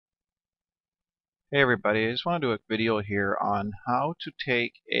Hey everybody, I just want to do a video here on how to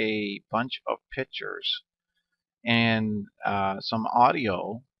take a bunch of pictures and some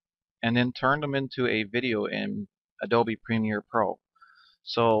audio and then turn them into a video in Adobe Premiere Pro.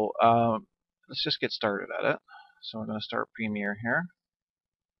 So let's just get started at it. So we're going to start Premiere here.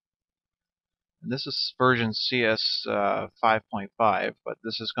 And this is version CS5.5, but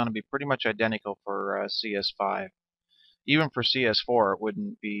this is going to be pretty much identical for CS5. Even for CS4 it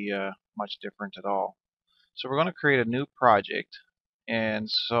wouldn't be much different at all. So we're going to create a new project, and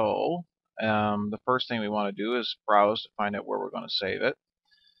so the first thing we want to do is browse to find out where we're going to save it.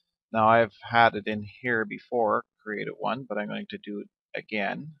 Now I've had it in here before, created one, but I'm going to do it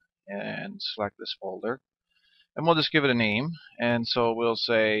again and select this folder, and we'll just give it a name. And so we'll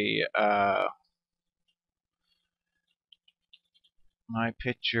say my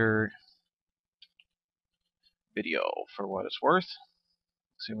picture video for what it's worth.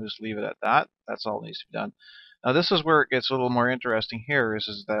 So we'll just leave it at that. That's all that needs to be done. Now this is where it gets a little more interesting here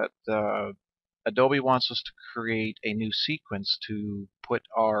is that Adobe wants us to create a new sequence to put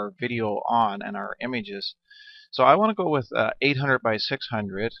our video on and our images. So I want to go with 800 by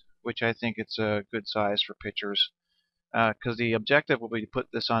 600, which I think it's a good size for pictures, because the objective will be to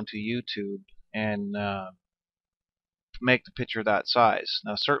put this onto YouTube and make the picture that size.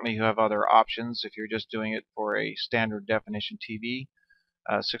 Now certainly you have other options if you're just doing it for a standard definition TV.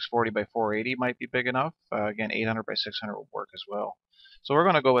 640 by 480 might be big enough. Again, 800 by 600 will work as well. So we're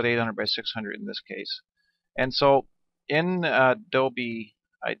going to go with 800 by 600 in this case. And so in Adobe,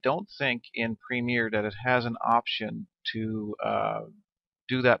 I don't think in Premiere that it has an option to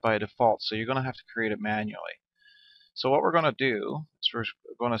do that by default. So you're going to have to create it manually. So what we're going to do is we're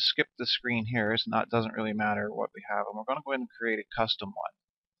going to skip the screen here. It doesn't really matter what we have. And we're going to go ahead and create a custom one.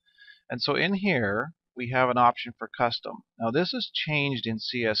 And so in here, we have an option for custom. Now this is changed in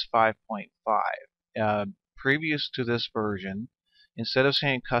CS5.5. Previous to this version, instead of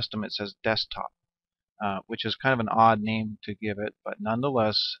saying custom, it says desktop, which is kind of an odd name to give it, but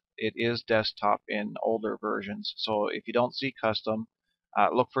nonetheless, it is desktop in older versions. So if you don't see custom,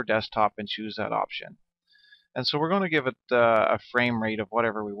 look for desktop and choose that option. And so we're going to give it a frame rate of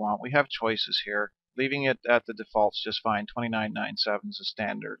whatever we want. We have choices here. Leaving it at the default is just fine. 2997 is a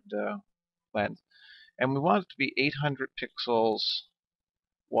standard length. And we want it to be 800 pixels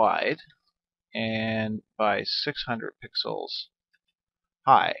wide and by 600 pixels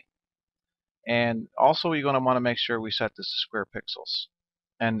high. And also you're going to want to make sure we set this to square pixels.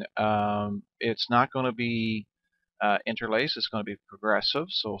 And it's not going to be interlaced, it's going to be progressive,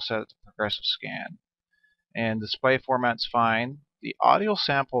 so we'll set it to progressive scan. And display format's fine. The audio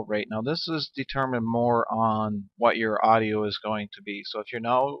sample rate, now this is determined more on what your audio is going to be. So if you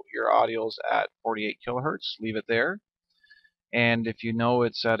know your audio is at 48 kilohertz, leave it there. And if you know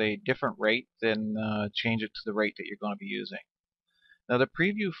it's at a different rate, then change it to the rate that you're going to be using. Now the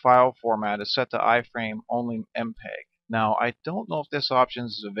preview file format is set to iframe only MPEG. Now I don't know if this option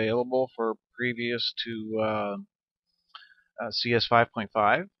is available for previous to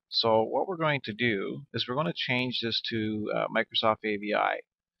CS5.5. So what we're going to do is we're going to change this to Microsoft AVI.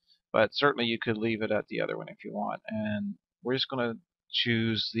 But certainly you could leave it at the other one if you want. And we're just going to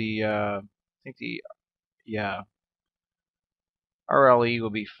choose the, I think the, yeah, RLE will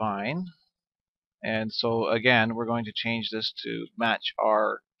be fine. And so again, we're going to change this to match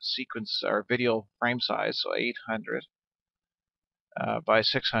our sequence, our video frame size, so 800 by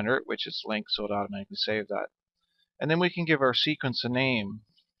 600, which is linked, so it automatically saves that. And then we can give our sequence a name.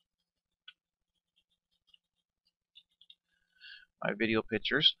 My video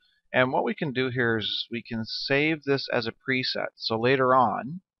pictures. And what we can do here is we can save this as a preset. So later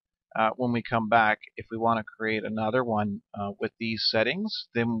on, when we come back, if we want to create another one with these settings,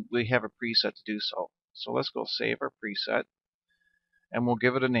 then we have a preset to do so. So let's go save our preset, and we'll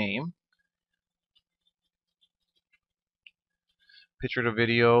give it a name. Picture to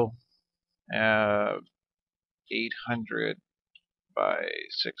video 800 by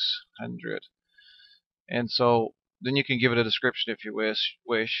 600. And so then you can give it a description if you wish.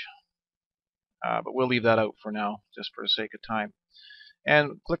 But we'll leave that out for now, just for the sake of time.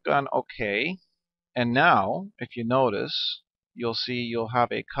 And click on OK. And now, if you notice, you'll see you'll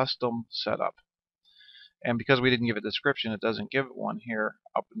have a custom setup. And because we didn't give a description, it doesn't give one here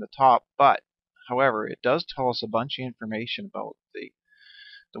up in the top. But, however, it does tell us a bunch of information about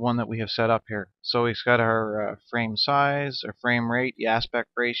the one that we have set up here. So we've got our frame size, our frame rate, the aspect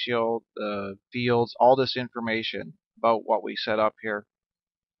ratio, the fields, all this information about what we set up here.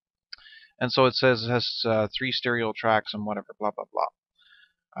 And so it says it has 3 stereo tracks and whatever, blah, blah,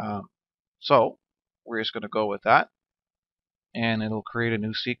 blah. So we're just going to go with that. and it'll create a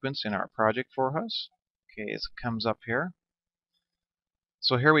new sequence in our project for us. Okay, it comes up here.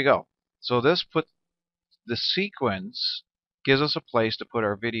 So here we go. So the sequence gives us a place to put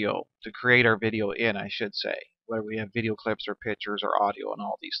our video, to create our video in, I should say, whether we have video clips or pictures or audio and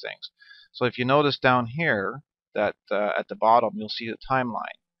all these things. So if you notice down here that at the bottom you'll see the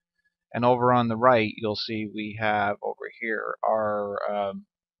timeline, and over on the right you'll see we have over here our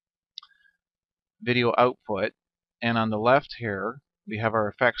video output, and on the left here we have our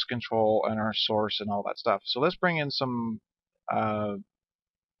effects control and our source and all that stuff. So let's bring in some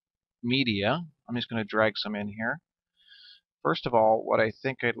media. I'm just going to drag some in here. First of all, what I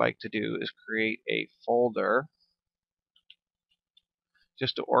think I'd like to do is create a folder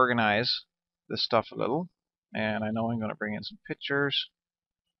just to organize this stuff a little. And I know I'm going to bring in some pictures.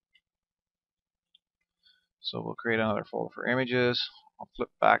 So we'll create another folder for images. I'll flip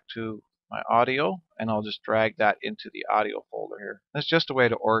back to my audio and I'll just drag that into the audio folder here. That's just a way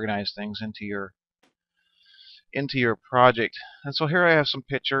to organize things into your project. And so here I have some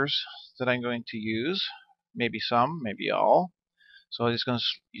pictures that I'm going to use. Maybe some, maybe all. So I'm just going to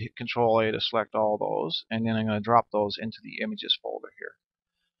hit Control A to select all those, and then I'm going to drop those into the images folder here.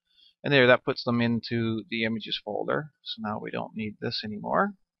 And there, that puts them into the images folder. So now we don't need this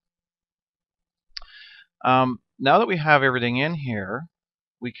anymore. Now that we have everything in here,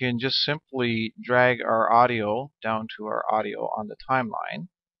 we can just simply drag our audio down to our audio on the timeline,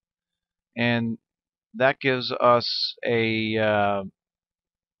 and that gives us a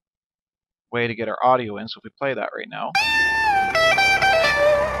way to get our audio in. So if we play that right now,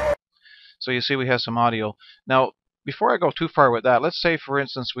 so you see we have some audio. Now, before I go too far with that, let's say for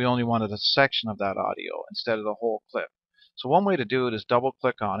instance we only wanted a section of that audio instead of the whole clip. So one way to do it is double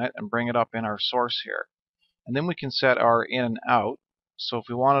click on it and bring it up in our source here. And then we can set our in and out. So if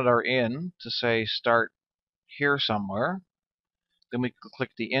we wanted our in to say start here somewhere, then we could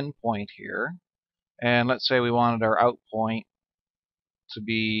click the in point here. And let's say we wanted our out point to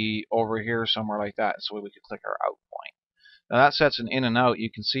be over here somewhere like that. So we could click our out point. Now that sets an in and out. You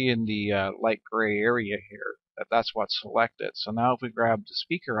can see in the light gray area here that that's what's selected. So now if we grab the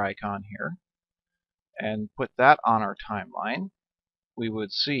speaker icon here and put that on our timeline, we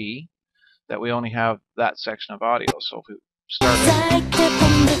would see that we only have that section of audio. So if we start it,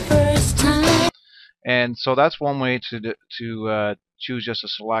 and so that's one way to choose just a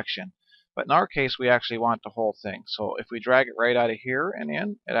selection. But in our case, we actually want the whole thing. So if we drag it right out of here and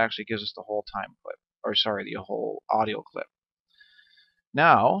in, it actually gives us the whole time clip, or sorry, the whole audio clip.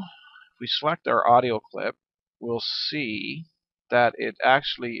 Now, if we select our audio clip, we'll see that it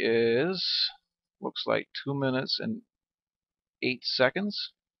actually looks like 2 minutes and 8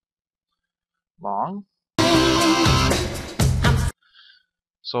 seconds long.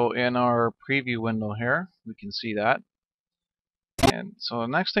 So in our preview window here, we can see that. And so the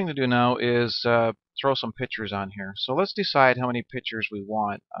next thing to do now is throw some pictures on here. So let's decide how many pictures we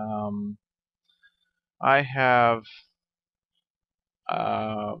want. I have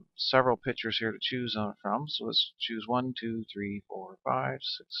several pictures here to choose from. So let's choose 1, 2, 3, 4, 5,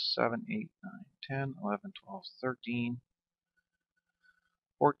 6, 7, 8, 9, 10, 11, 12, 13,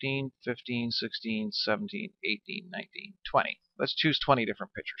 14, 15, 16, 17, 18, 19, 20. Let's choose 20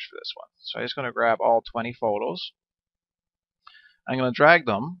 different pictures for this one. So I'm just going to grab all 20 photos. I'm going to drag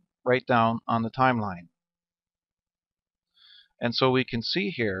them right down on the timeline. And so we can see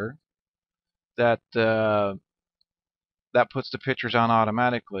here that that puts the pictures on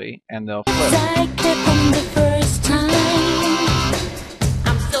automatically, and they'll flip.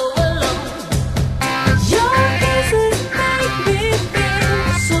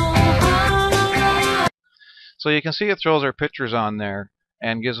 So you can see it throws our pictures on there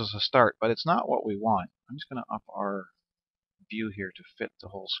and gives us a start, but it's not what we want. I'm just going to up our view here to fit the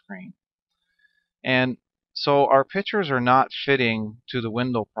whole screen. And so our pictures are not fitting to the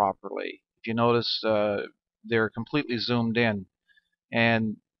window properly. If you notice, they're completely zoomed in,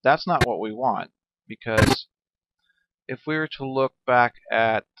 and that's not what we want, because if we were to look back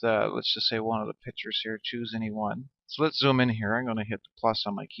at let's just say one of the pictures here, choose any one. So let's zoom in here. I'm going to hit the plus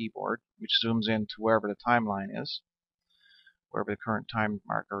on my keyboard, which zooms in to wherever the timeline is, wherever the current time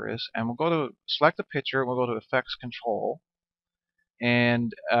marker is, and we'll go to select the picture. We'll go to effects control,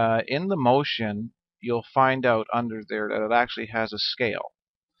 and in the motion you'll find out under there that it actually has a scale.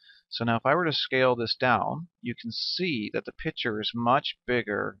 So now if I were to scale this down, you can see that the picture is much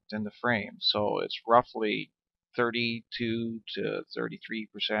bigger than the frame. So it's roughly 32 to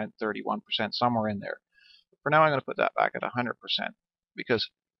 33%, 31%, somewhere in there. For now, I'm going to put that back at 100% because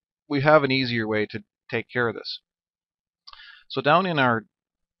we have an easier way to take care of this. So down in our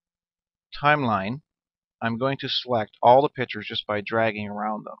timeline, I'm going to select all the pictures just by dragging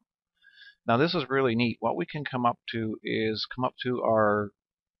around them. Now this is really neat. What we can come up to is come up to our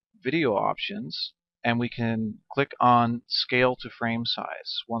video options, and we can click on scale to frame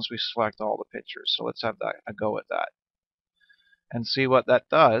size once we select all the pictures. So let's have a go at that. And see what that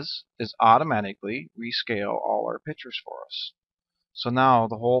does is automatically rescale all our pictures for us. So now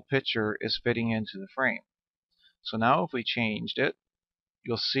the whole picture is fitting into the frame. So now if we changed it,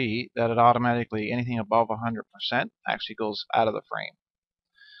 you'll see that it automatically, anything above 100% actually goes out of the frame,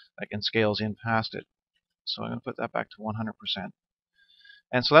 like, and scales in past it. So I'm going to put that back to 100%.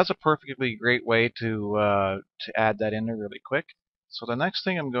 And so that's a perfectly great way to add that in there really quick. So the next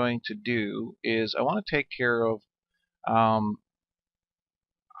thing I'm going to do is I want to take care of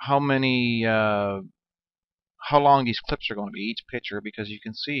how long these clips are going to be, each picture, because you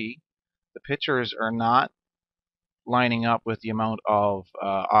can see the pictures are not lining up with the amount of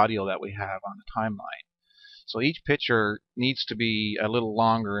audio that we have on the timeline. So each picture needs to be a little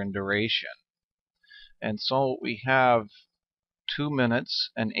longer in duration. And so we have 2 minutes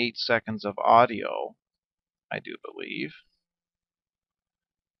and 8 seconds of audio, I do believe.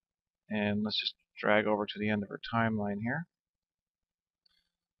 And let's just drag over to the end of our timeline here.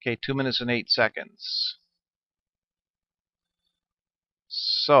 Okay, 2 minutes and 8 seconds.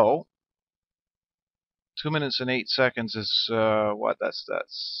 So 2 minutes and 8 seconds is what? That's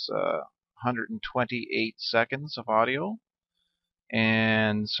 128 seconds of audio.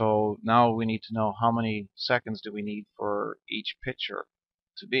 And so now we need to know how many seconds do we need for each picture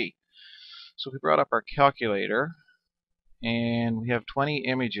to be. So we brought up our calculator, and we have 20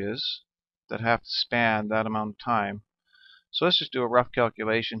 images that have to span that amount of time. So let's just do a rough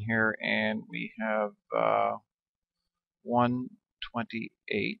calculation here, and we have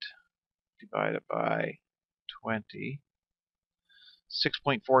 128 divided by 20,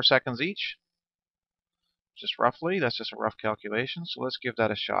 6.4 seconds each. Just roughly, that's just a rough calculation, so let's give that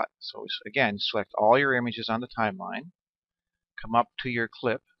a shot. So again, select all your images on the timeline, come up to your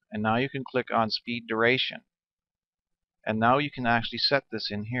clip, and now you can click on speed duration. And now you can actually set this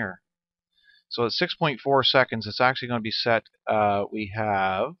in here. So at 6.4 seconds, it's actually going to be set, we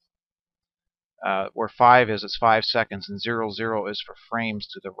have, where 5 is, it's 5 seconds, and 00 is for frames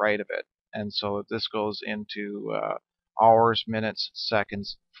to the right of it. And so this goes into hours, minutes,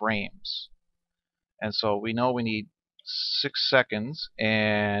 seconds, frames. And so we know we need 6 seconds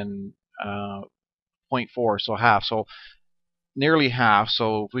and 0.4, so half. So nearly half.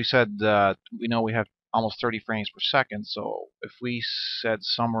 So if we said we know we have almost 30 frames per second. So if we said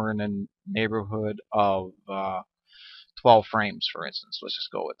somewhere in the neighborhood of 12 frames, for instance, let's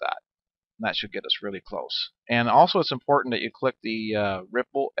just go with that. And that should get us really close. And also it's important that you click the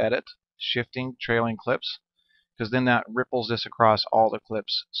ripple edit, shifting, trailing clips, because then that ripples this across all the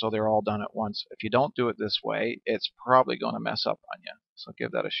clips so they're all done at once. If you don't do it this way, it's probably going to mess up on you. So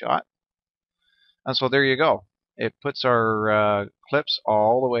give that a shot. And so there you go. It puts our clips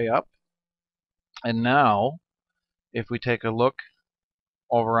all the way up. And now, if we take a look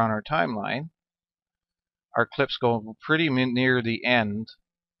over on our timeline, our clips go pretty near the end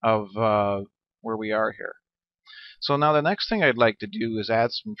of where we are here. So now the next thing I'd like to do is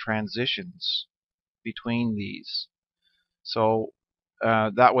add some transitions between these. So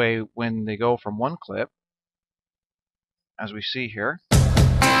that way, when they go from one clip, as we see here,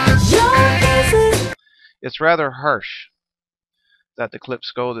 it's rather harsh that the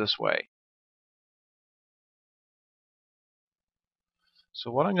clips go this way. So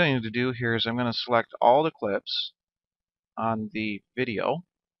what I'm going to do here is I'm going to select all the clips on the video,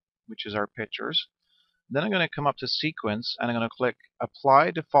 which is our pictures. Then I'm going to come up to sequence, and I'm going to click apply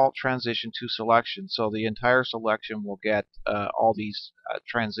default transition to selection, so the entire selection will get all these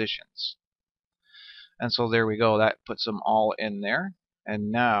transitions. And so there we go, that puts them all in there.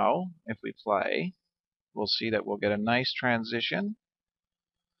 And now if we play, we'll see that we'll get a nice transition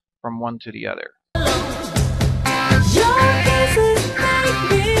from one to the other.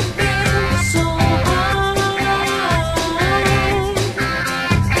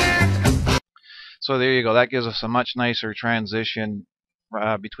 So there you go, that gives us a much nicer transition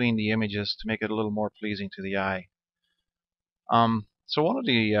between the images to make it a little more pleasing to the eye. So one of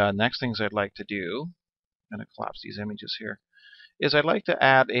the next things I'd like to do, I'm going to collapse these images here, is I'd like to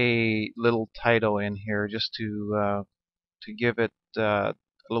add a little title in here just to give it a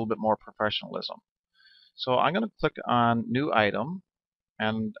little bit more professionalism. So I'm going to click on New Item,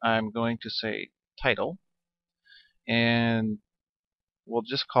 and I'm going to say Title, and we'll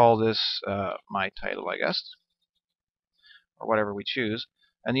just call this my title, I guess, or whatever we choose.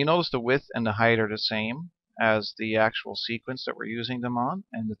 And you notice the width and the height are the same as the actual sequence that we're using them on,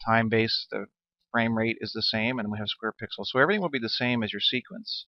 and the time base, the frame rate is the same, and we have square pixels. So everything will be the same as your sequence.